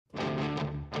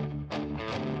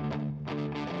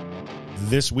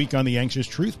This week on The Anxious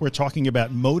Truth, we're talking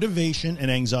about motivation and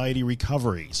anxiety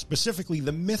recovery, specifically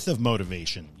the myth of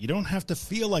motivation. You don't have to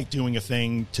feel like doing a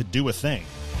thing to do a thing.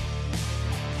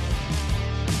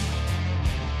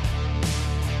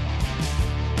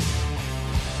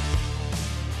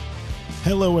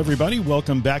 Hello, everybody.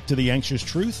 Welcome back to The Anxious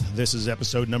Truth. This is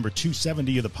episode number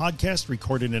 270 of the podcast,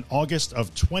 recorded in August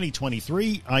of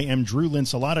 2023. I am Drew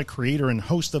Linsalata, creator and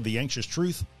host of The Anxious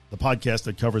Truth, the podcast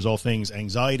that covers all things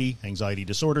anxiety, anxiety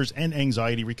disorders, and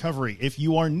anxiety recovery. If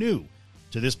you are new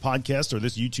to this podcast or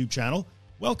this YouTube channel,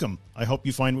 welcome. I hope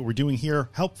you find what we're doing here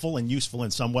helpful and useful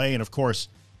in some way. And of course,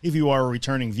 if you are a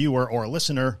returning viewer or a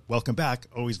listener, welcome back.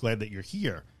 Always glad that you're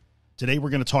here. Today,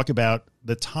 we're going to talk about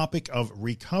the topic of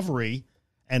recovery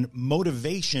and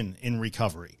motivation in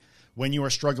recovery. When you are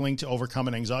struggling to overcome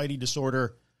an anxiety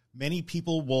disorder, many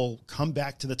people will come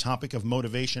back to the topic of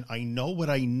motivation. I know what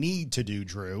I need to do,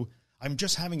 Drew. I'm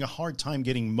just having a hard time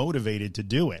getting motivated to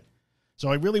do it. So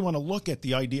I really want to look at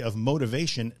the idea of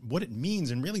motivation, what it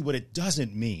means and really what it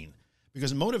doesn't mean.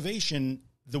 Because motivation,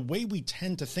 the way we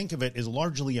tend to think of it is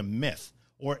largely a myth,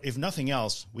 or if nothing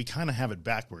else, we kind of have it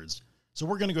backwards. So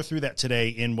we're going to go through that today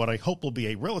in what I hope will be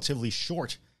a relatively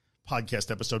short podcast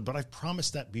episode, but I've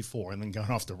promised that before and then gone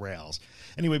off the rails.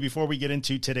 Anyway, before we get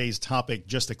into today's topic,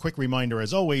 just a quick reminder,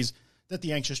 as always, that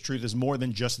The Anxious Truth is more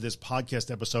than just this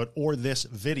podcast episode or this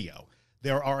video.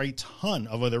 There are a ton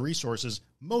of other resources,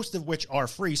 most of which are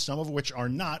free, some of which are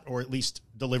not, or at least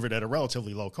delivered at a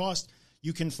relatively low cost.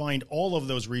 You can find all of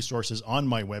those resources on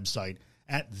my website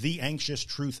at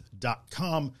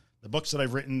theanxioustruth.com. The books that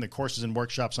I've written, the courses and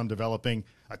workshops I'm developing,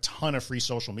 a ton of free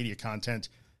social media content,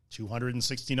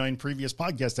 269 previous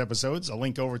podcast episodes, a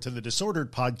link over to the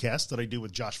Disordered podcast that I do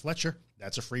with Josh Fletcher.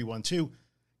 That's a free one too.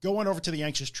 Go on over to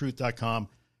theanxioustruth.com,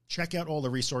 check out all the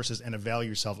resources and avail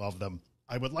yourself of them.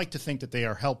 I would like to think that they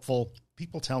are helpful.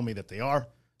 People tell me that they are,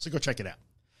 so go check it out.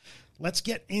 Let's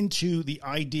get into the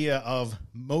idea of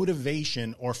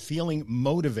motivation or feeling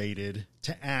motivated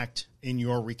to act in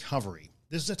your recovery.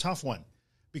 This is a tough one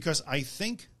because I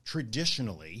think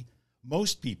traditionally,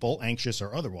 most people, anxious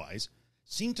or otherwise,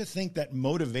 seem to think that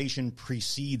motivation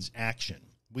precedes action.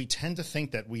 We tend to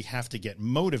think that we have to get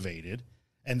motivated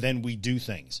and then we do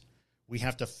things. We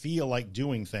have to feel like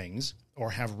doing things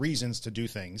or have reasons to do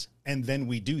things and then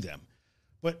we do them.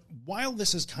 But while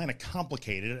this is kind of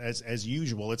complicated, as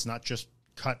usual, it's not just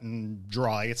cut and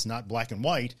dry, it's not black and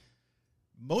white.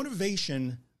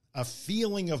 Motivation, a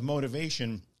feeling of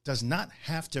motivation, does not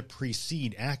have to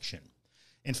precede action.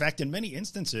 In fact, in many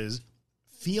instances,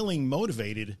 feeling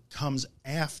motivated comes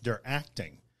after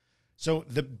acting. So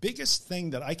the biggest thing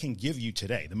that I can give you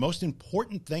today, the most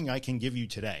important thing I can give you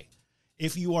today,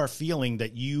 if you are feeling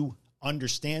that you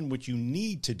understand what you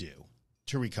need to do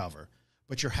to recover,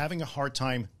 but you're having a hard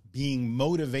time being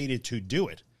motivated to do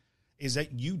it, is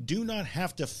that you do not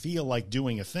have to feel like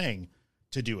doing a thing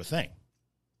to do a thing.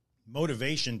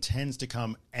 Motivation tends to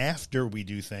come after we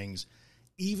do things,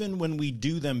 even when we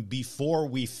do them before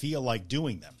we feel like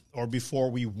doing them or before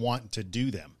we want to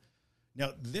do them.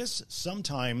 Now, this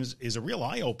sometimes is a real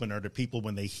eye-opener to people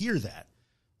when they hear that.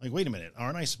 Like, wait a minute,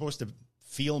 aren't I supposed to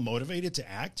feel motivated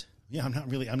to act? Yeah,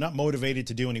 I'm not motivated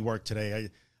to do any work today.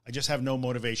 I just have no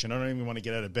motivation. I don't even want to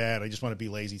get out of bed. I just want to be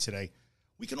lazy today.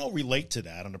 We can all relate to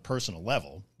that on a personal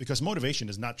level because motivation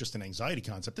is not just an anxiety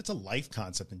concept. It's a life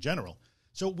concept in general.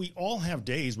 So we all have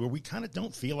days where we kind of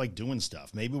don't feel like doing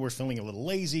stuff. Maybe we're feeling a little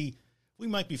lazy. We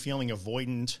might be feeling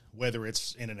avoidant, whether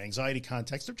it's in an anxiety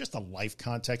context or just a life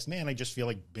context. Man, I just feel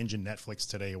like binging Netflix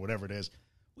today or whatever it is.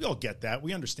 We all get that.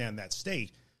 We understand that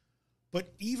state.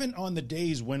 But even on the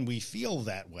days when we feel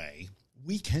that way,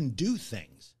 we can do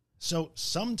things. So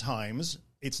sometimes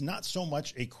it's not so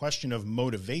much a question of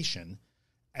motivation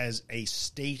as a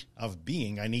state of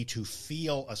being. I need to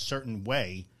feel a certain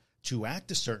way to act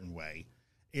a certain way.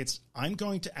 It's I'm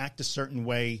going to act a certain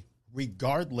way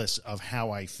regardless of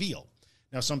how I feel.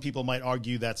 Now, some people might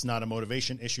argue that's not a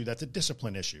motivation issue. That's a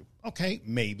discipline issue. Okay,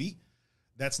 maybe.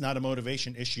 That's not a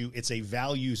motivation issue. It's a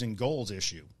values and goals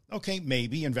issue. Okay,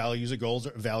 maybe. And values and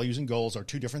goals are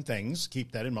two different things.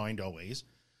 Keep that in mind always.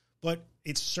 But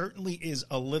it certainly is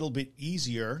a little bit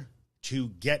easier to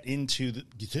get into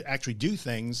to actually do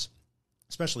things,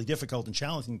 especially difficult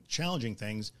and challenging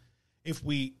things, if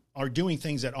we are doing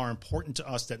things that are important to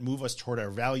us, that move us toward our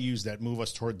values, that move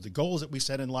us toward the goals that we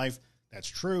set in life. That's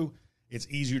true. It's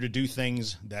easier to do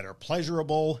things that are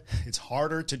pleasurable. It's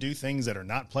harder to do things that are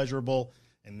not pleasurable,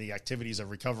 and the activities of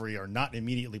recovery are not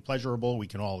immediately pleasurable. We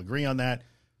can all agree on that.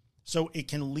 So it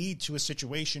can lead to a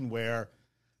situation where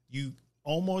you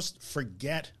almost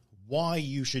forget why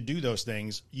you should do those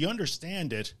things. You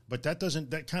understand it, but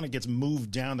that kind of gets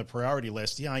moved down the priority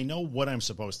list. Yeah, I know what I'm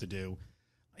supposed to do.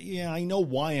 Yeah, I know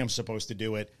why I'm supposed to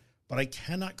do it, but I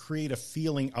cannot create a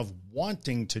feeling of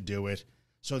wanting to do it.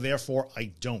 So therefore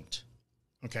I don't.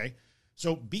 Okay.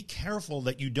 So be careful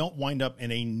that you don't wind up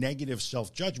in a negative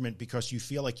self-judgment because you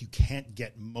feel like you can't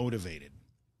get motivated.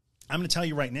 I'm going to tell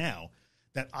you right now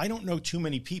that I don't know too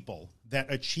many people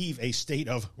that achieve a state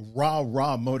of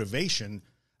rah motivation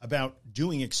about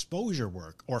doing exposure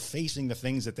work or facing the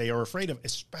things that they are afraid of,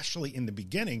 especially in the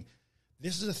beginning.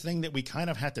 This is a thing that we kind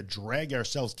of had to drag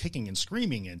ourselves kicking and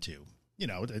screaming into,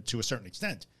 to a certain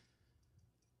extent.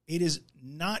 It is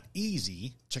not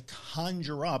easy to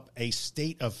conjure up a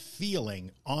state of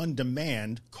feeling on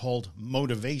demand called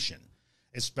motivation,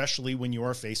 especially when you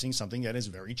are facing something that is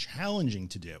very challenging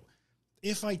to do.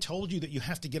 If I told you that you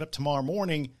have to get up tomorrow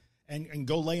morning and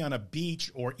go lay on a beach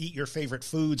or eat your favorite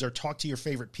foods or talk to your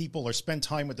favorite people or spend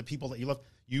time with the people that you love,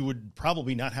 you would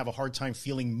probably not have a hard time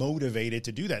feeling motivated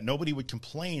to do that. Nobody would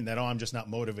complain that, oh, I'm just not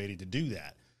motivated to do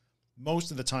that.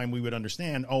 Most of the time we would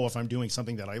understand, oh, if I'm doing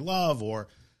something that I love, or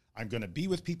I'm going to be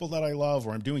with people that I love,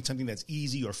 or I'm doing something that's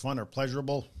easy or fun or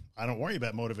pleasurable, I don't worry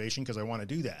about motivation because I want to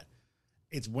do that.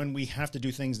 It's when we have to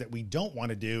do things that we don't want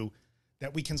to do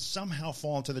that we can somehow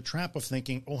fall into the trap of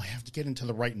thinking, oh, I have to get into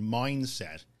the right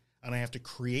mindset and I have to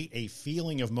create a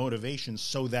feeling of motivation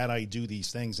so that I do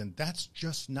these things. And that's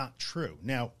just not true.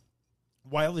 Now,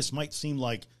 while this might seem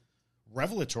like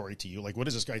revelatory to you, like, what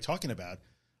is this guy talking about?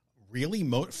 Really?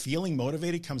 Feeling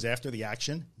motivated comes after the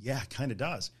action? Yeah, it kind of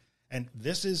does. And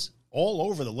this is all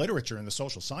over the literature in the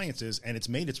social sciences, and it's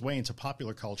made its way into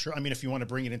popular culture. I mean, if you want to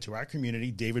bring it into our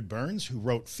community, David Burns, who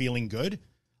wrote Feeling Good, a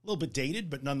little bit dated,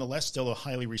 but nonetheless still a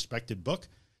highly respected book,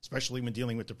 especially when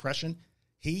dealing with depression.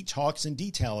 He talks in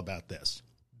detail about this.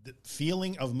 The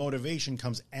feeling of motivation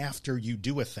comes after you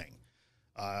do a thing.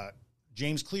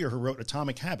 James Clear, who wrote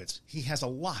Atomic Habits, he has a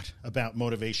lot about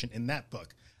motivation in that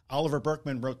book. Oliver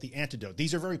Burkeman wrote The Antidote.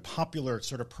 These are very popular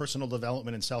sort of personal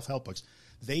development and self-help books.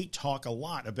 They talk a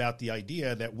lot about the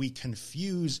idea that we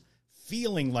confuse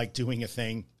feeling like doing a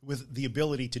thing with the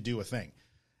ability to do a thing.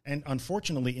 And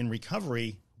unfortunately, in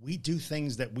recovery, we do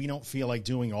things that we don't feel like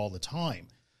doing all the time.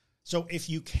 So if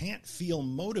you can't feel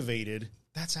motivated,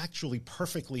 that's actually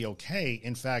perfectly okay.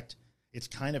 In fact, it's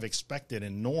kind of expected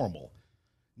and normal.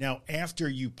 Now, after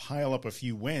you pile up a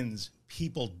few wins,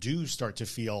 people do start to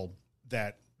feel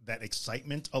that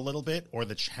excitement a little bit, or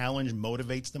the challenge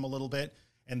motivates them a little bit.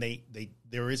 And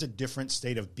there is a different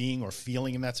state of being or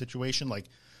feeling in that situation. Like,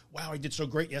 wow, I did so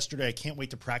great yesterday. I can't wait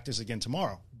to practice again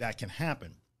tomorrow. That can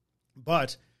happen.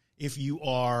 But if you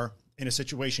are in a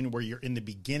situation where you're in the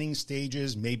beginning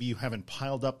stages, maybe you haven't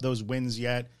piled up those wins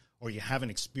yet, or you haven't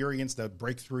experienced that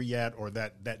breakthrough yet, or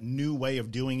that new way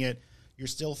of doing it, you're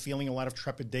still feeling a lot of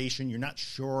trepidation. You're not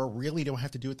sure, really, do I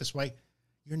have to do it this way?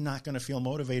 You're not going to feel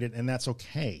motivated, and that's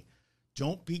okay.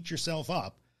 Don't beat yourself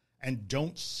up, and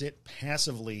don't sit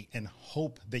passively and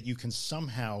hope that you can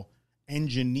somehow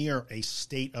engineer a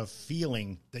state of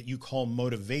feeling that you call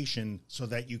motivation so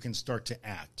that you can start to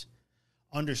act.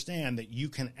 Understand that you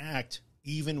can act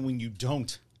even when you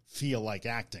don't feel like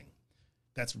acting.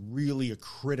 That's really a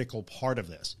critical part of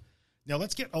this. Now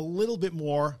let's get a little bit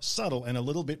more subtle and a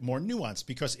little bit more nuanced,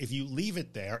 because if you leave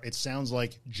it there, it sounds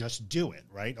like just do it,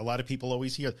 right? A lot of people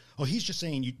always hear, oh, he's just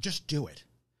saying you just do it.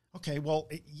 Okay, well,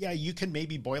 yeah, you can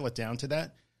maybe boil it down to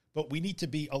that, but we need to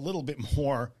be a little bit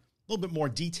more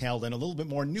detailed and a little bit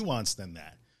more nuanced than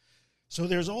that. So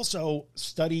there's also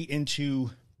study into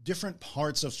different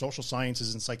parts of social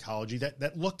sciences and psychology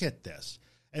that look at this.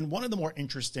 And one of the more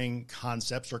interesting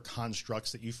concepts or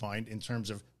constructs that you find in terms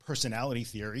of personality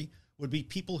theory would be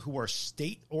people who are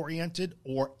state-oriented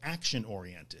or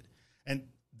action-oriented. And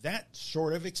that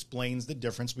sort of explains the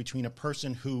difference between a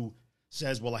person who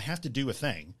says, well, I have to do a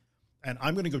thing, and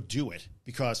I'm going to go do it,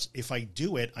 because if I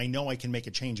do it, I know I can make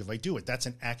a change if I do it. That's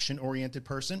an action-oriented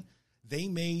person. They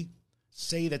may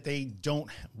say that they don't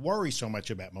worry so much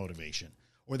about motivation,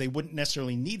 or they wouldn't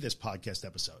necessarily need this podcast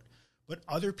episode. But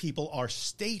other people are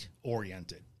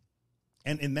state-oriented.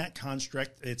 And in that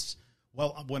construct, it's,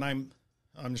 well, when I'm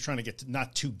just trying to get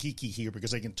not too geeky here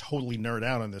because I can totally nerd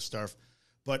out on this stuff,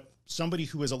 but somebody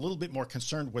who is a little bit more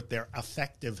concerned with their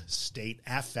affective state,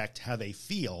 affect, how they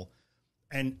feel,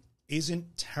 and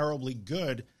isn't terribly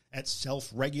good at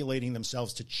self-regulating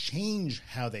themselves to change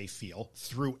how they feel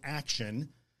through action,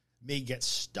 may get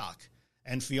stuck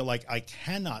and feel like I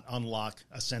cannot unlock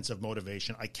a sense of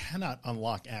motivation. I cannot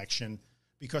unlock action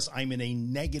because I'm in a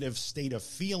negative state of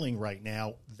feeling right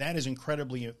now. That is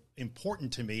incredibly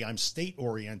important to me. I'm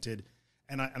state-oriented,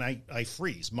 and I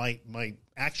freeze. My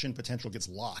action potential gets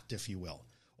locked, if you will,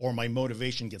 or my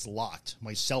motivation gets locked.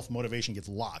 My self-motivation gets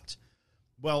locked.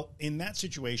 Well, in that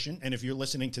situation, and if you're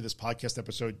listening to this podcast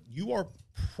episode, you are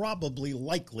probably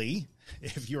likely,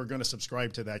 if you're going to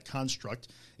subscribe to that construct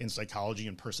in psychology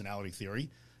and personality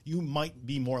theory, you might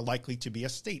be more likely to be a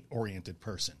state-oriented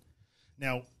person.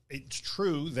 Now, it's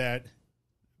true that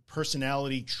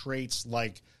personality traits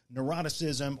like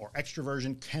neuroticism or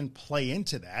extroversion can play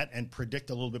into that and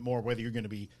predict a little bit more whether you're going to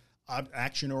be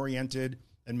action-oriented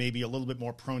and maybe a little bit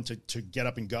more prone to get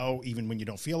up and go even when you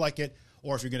don't feel like it,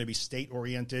 or if you're going to be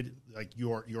state-oriented, like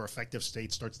your affective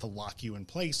state starts to lock you in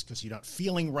place because you're not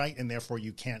feeling right, and therefore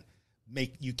you can't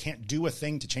do a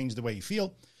thing to change the way you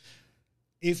feel.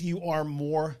 If you are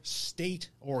more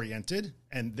state-oriented,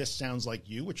 and this sounds like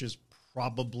you, which is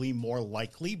probably more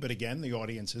likely, but again, the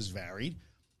audience is varied,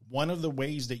 one of the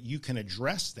ways that you can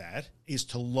address that is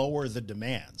to lower the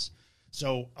demands.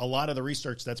 So a lot of the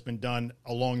research that's been done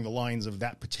along the lines of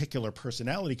that particular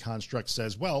personality construct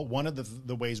says, well, one of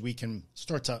the ways we can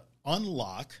start to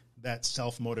unlock that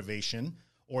self-motivation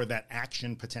or that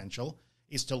action potential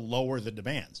is to lower the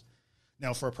demands.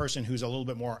 Now, for a person who's a little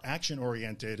bit more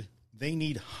action-oriented, they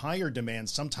need higher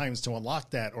demands sometimes to unlock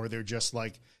that, or they're just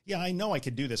like, yeah, I know I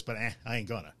could do this, but I ain't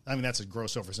gonna. I mean, that's a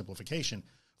gross oversimplification.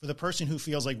 For the person who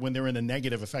feels like when they're in a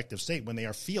negative affective state, when they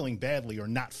are feeling badly or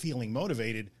not feeling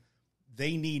motivated,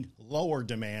 they need lower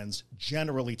demands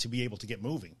generally to be able to get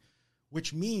moving,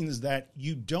 which means that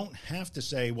you don't have to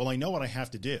say, well, I know what I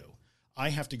have to do. I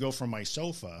have to go from my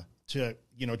sofa to,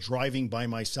 driving by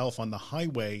myself on the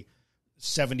highway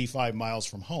 75 miles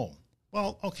from home.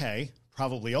 Well, okay,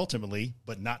 probably ultimately,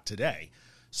 but not today.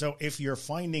 So if you're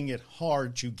finding it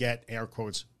hard to get, air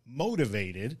quotes,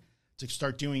 motivated to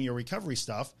start doing your recovery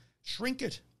stuff, shrink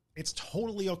it. It's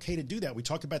totally okay to do that. We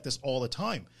talk about this all the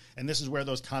time, and this is where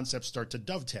those concepts start to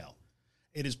dovetail.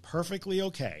 It is perfectly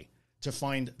okay to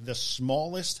find the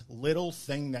smallest little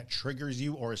thing that triggers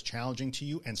you or is challenging to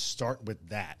you and start with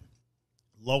that.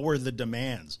 Lower the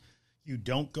demands. You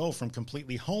don't go from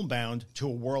completely homebound to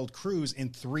a world cruise in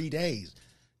 3 days.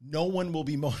 No one will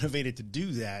be motivated to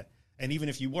do that. And even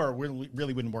if you were, it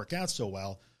really wouldn't work out so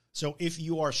well. So if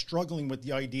you are struggling with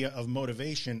the idea of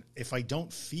motivation, if I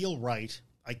don't feel right,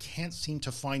 I can't seem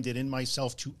to find it in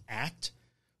myself to act,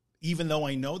 even though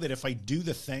I know that if I do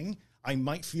the thing, I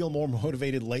might feel more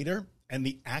motivated later, and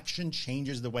the action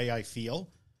changes the way I feel.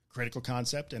 Critical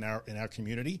concept in our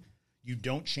community. You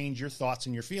don't change your thoughts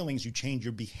and your feelings, you change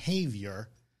your behavior,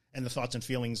 and the thoughts and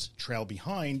feelings trail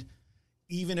behind.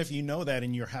 Even if you know that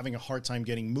and you're having a hard time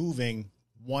getting moving,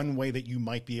 one way that you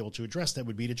might be able to address that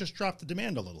would be to just drop the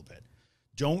demand a little bit.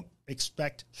 Don't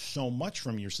expect so much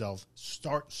from yourself.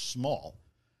 Start small.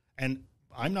 And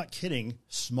I'm not kidding.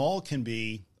 Small can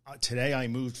be, today I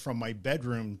moved from my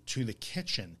bedroom to the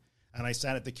kitchen and I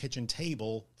sat at the kitchen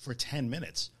table for 10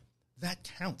 minutes. That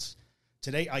counts.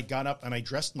 Today I got up and I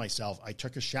dressed myself. I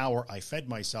took a shower. I fed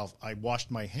myself. I washed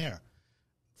my hair.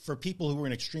 For people who are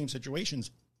in extreme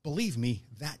situations, believe me,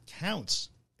 that counts.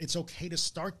 It's okay to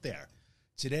start there.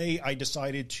 Today I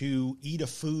decided to eat a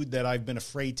food that I've been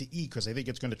afraid to eat because I think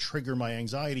it's going to trigger my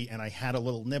anxiety, and I had a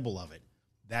little nibble of it.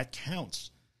 That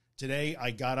counts. Today, I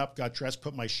got up, got dressed,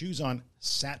 put my shoes on,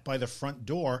 sat by the front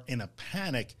door in a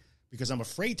panic because I'm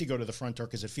afraid to go to the front door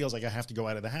because it feels like I have to go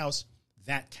out of the house.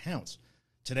 That counts.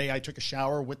 Today, I took a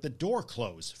shower with the door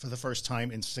closed for the first time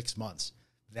in 6 months.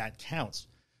 That counts.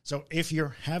 So if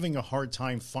you're having a hard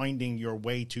time finding your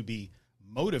way to be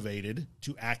motivated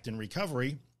to act in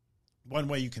recovery, one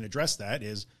way you can address that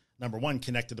is, number one,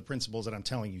 connect to the principles that I'm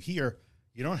telling you here.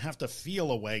 You don't have to feel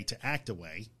a way to act a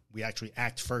way. We actually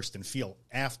act first and feel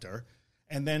after,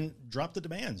 and then drop the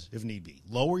demands if need be.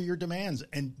 Lower your demands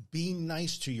and be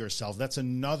nice to yourself. That's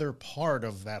another part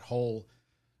of that whole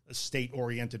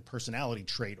state-oriented personality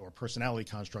trait or personality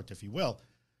construct, if you will.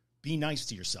 Be nice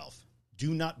to yourself.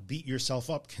 Do not beat yourself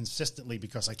up consistently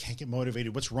because I can't get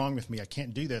motivated. What's wrong with me? I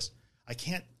can't do this. I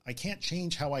can't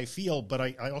change how I feel, but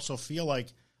I also feel like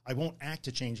I won't act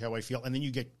to change how I feel. And then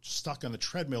you get stuck on the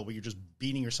treadmill where you're just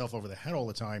beating yourself over the head all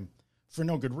the time for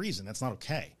no good reason. That's not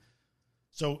okay.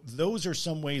 So those are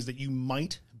some ways that you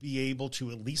might be able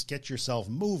to at least get yourself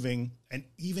moving. And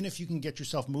even if you can get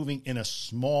yourself moving in a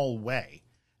small way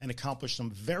and accomplish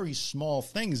some very small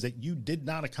things that you did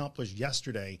not accomplish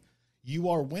yesterday, you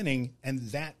are winning. And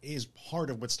that is part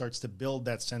of what starts to build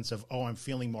that sense of, oh, I'm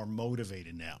feeling more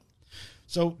motivated now.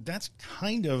 So that's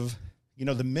kind of,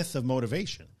 the myth of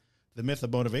motivation. The myth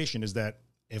of motivation is that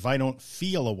if I don't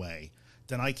feel a way,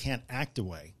 then I can't act a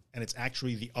way. And it's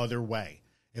actually the other way.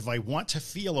 If I want to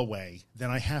feel a way, then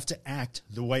I have to act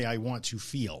the way I want to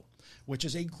feel. which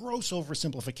is a gross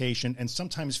oversimplification and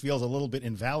sometimes feels a little bit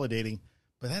invalidating,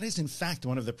 but that is in fact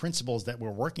one of the principles that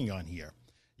we're working on here.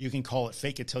 You can call it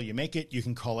fake it till you make it. You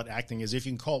can call it acting as if.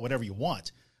 You can call it whatever you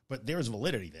want, but there's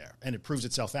validity there, and it proves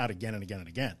itself out again and again and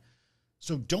again.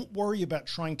 So don't worry about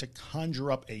trying to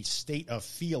conjure up a state of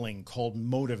feeling called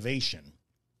motivation.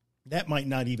 That might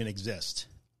not even exist.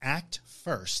 Act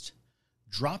first,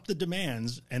 drop the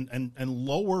demands, and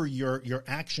lower your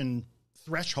action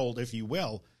threshold, if you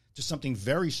will, to something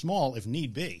very small if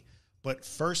need be. But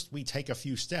first we take a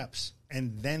few steps,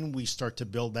 and then we start to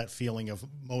build that feeling of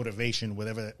motivation,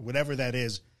 whatever that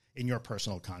is in your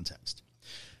personal context.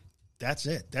 That's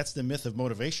it. That's the myth of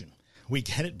motivation. We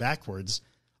get it backwards.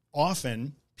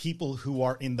 Often people who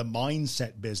are in the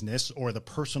mindset business or the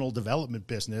personal development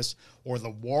business or the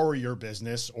warrior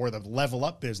business or the level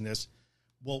up business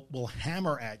will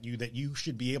hammer at you that you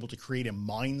should be able to create a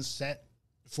mindset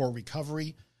for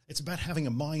recovery. It's about having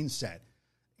a mindset.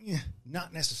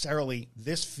 Not necessarily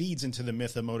this feeds into the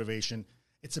myth of motivation.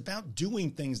 It's about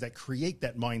doing things that create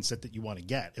that mindset that you want to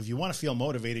get. If you want to feel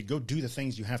motivated, go do the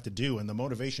things you have to do, and the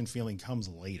motivation feeling comes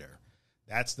later.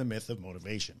 That's the myth of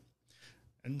motivation.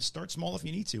 And start small if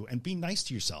you need to, and be nice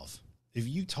to yourself. If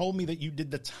you told me that you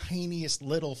did the tiniest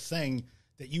little thing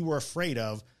that you were afraid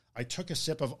of, I took a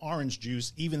sip of orange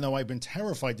juice, even though I've been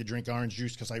terrified to drink orange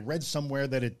juice because I read somewhere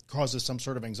that it causes some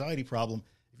sort of anxiety problem.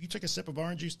 If you took a sip of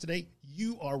orange juice today,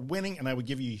 you are winning, and I would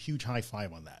give you a huge high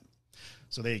five on that.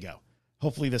 So there you go.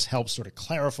 Hopefully this helps sort of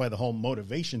clarify the whole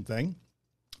motivation thing.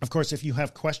 Of course, if you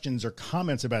have questions or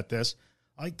comments about this,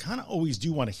 I kind of always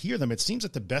do want to hear them. It seems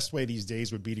that the best way these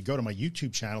days would be to go to my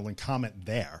YouTube channel and comment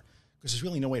there, because there's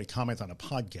really no way to comment on a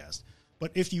podcast.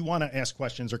 But if you want to ask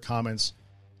questions or comments,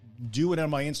 do it on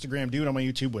my Instagram, do it on my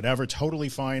YouTube, whatever, totally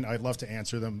fine. I'd love to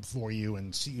answer them for you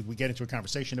and see if we get into a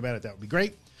conversation about it. That would be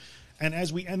great. And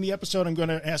as we end the episode, I'm going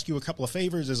to ask you a couple of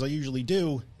favors, as I usually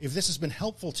do. If this has been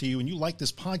helpful to you and you like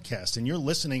this podcast and you're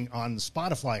listening on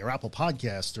Spotify or Apple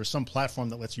Podcasts or some platform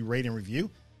that lets you rate and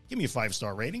review, give me a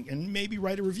 5-star rating and maybe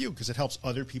write a review, because it helps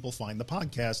other people find the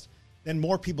podcast. Then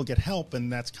more people get help,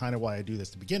 and that's kind of why I do this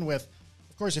to begin with.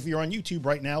 Of course, if you're on YouTube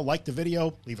right now, like the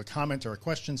video, leave a comment or a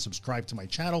question, subscribe to my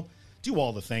channel, do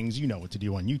all the things. You know what to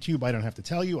do on YouTube. I don't have to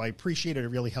tell you. I appreciate it. It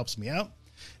really helps me out.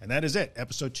 And that is it.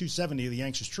 Episode 270 of The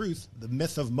Anxious Truth, the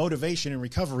myth of motivation and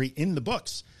recovery in the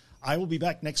books. I will be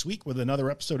back next week with another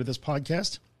episode of this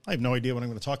podcast. I have no idea what I'm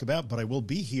going to talk about, but I will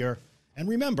be here. And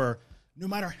remember, no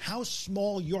matter how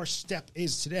small your step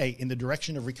is today in the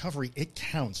direction of recovery, it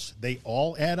counts. They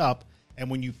all add up. And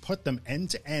when you put them end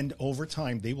to end over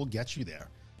time, they will get you there.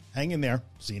 Hang in there.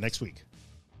 See you next week.